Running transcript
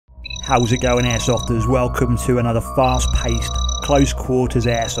How's it going, Airsofters? Welcome to another fast-paced, close-quarters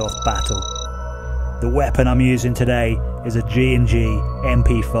Airsoft battle. The weapon I'm using today is a G&G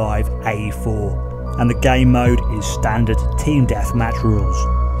MP5 A4, and the game mode is standard Team Deathmatch rules.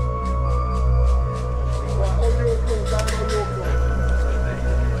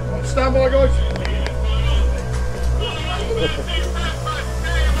 Stand by, guys.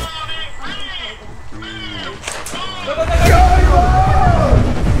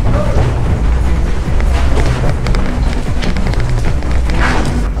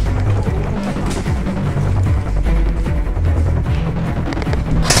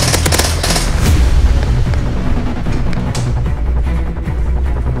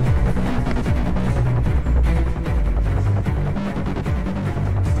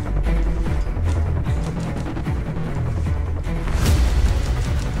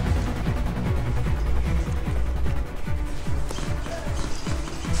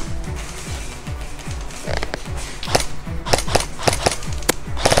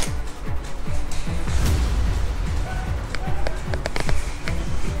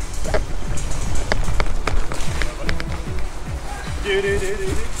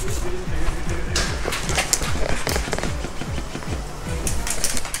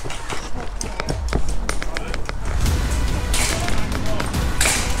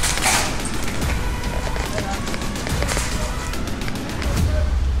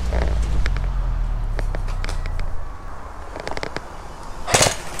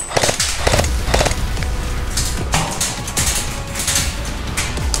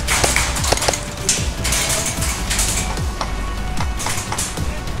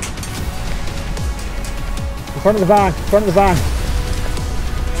 Front of the van, front of the van.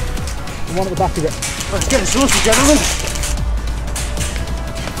 And one at the back of it. Let's get sorted, gentlemen.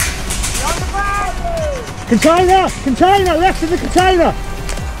 Container! Container! Left of the container!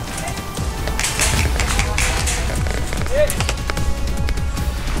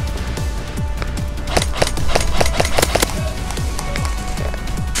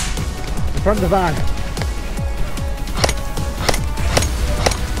 Front of the van.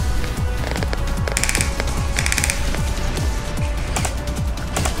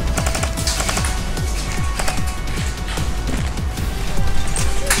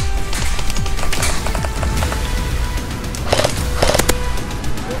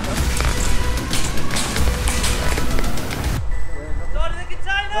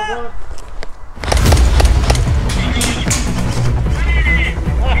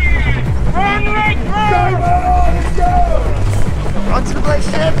 Onto the place,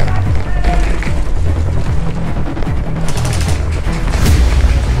 ship.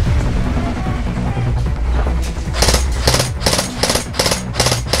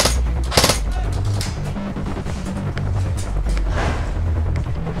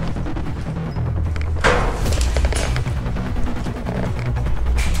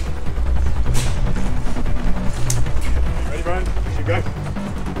 Ready, Brian? We should go.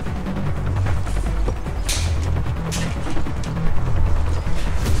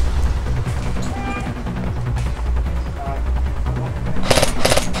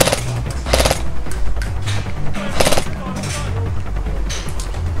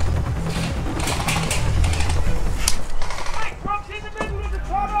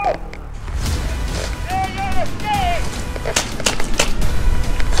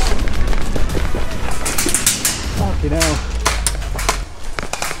 Fucking hell.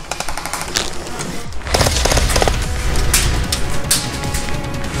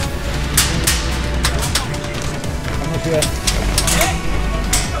 I'm up here.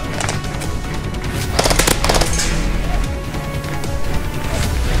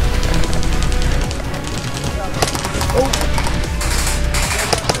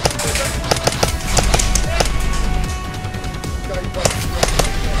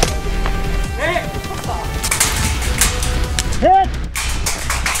 Hit!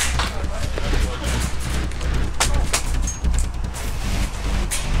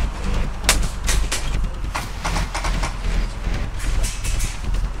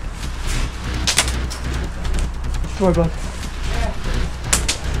 Sorry, bud.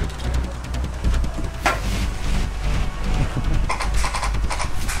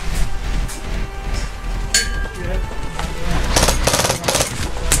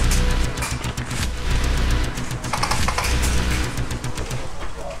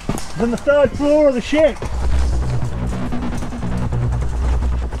 It's on the third floor of the ship.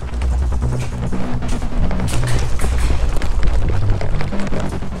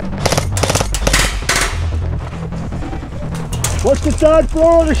 What's the third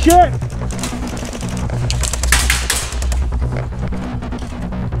floor of the ship?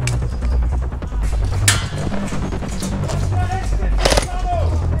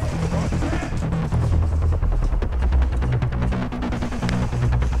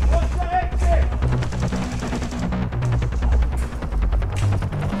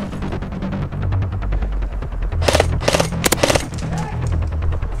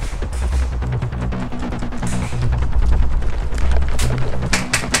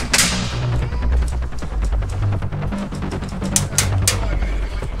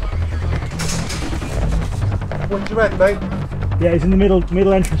 What do you reckon, mate? Yeah, he's in the middle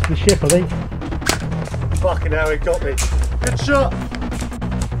entrance to the ship, I think. Fucking hell, he got me. Good shot.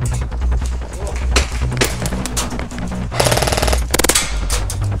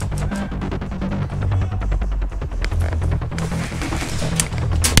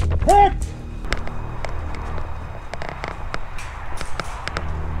 Hit!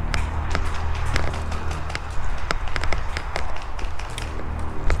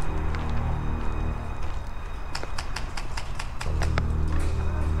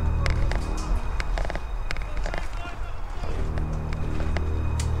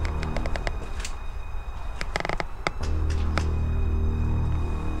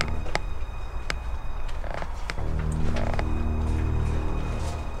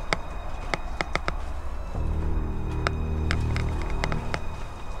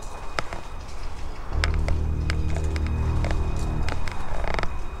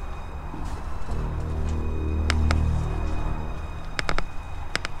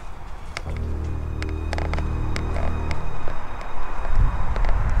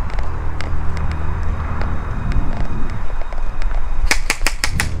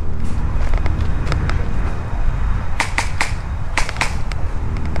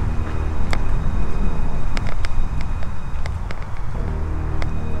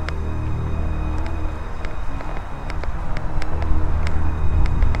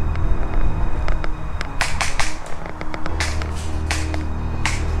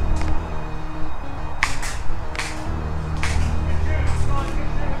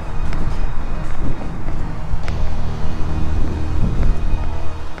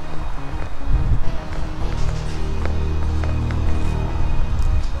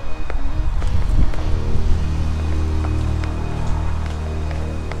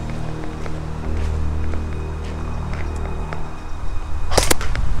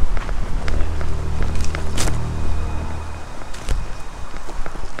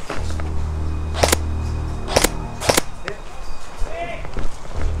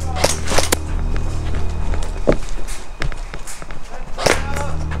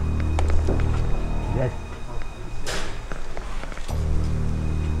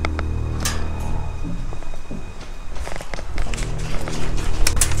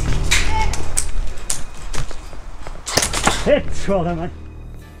 Hit! Well done, mate.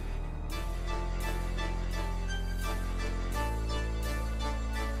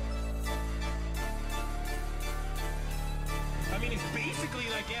 I mean, it's basically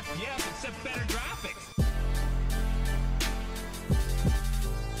like FPS, except better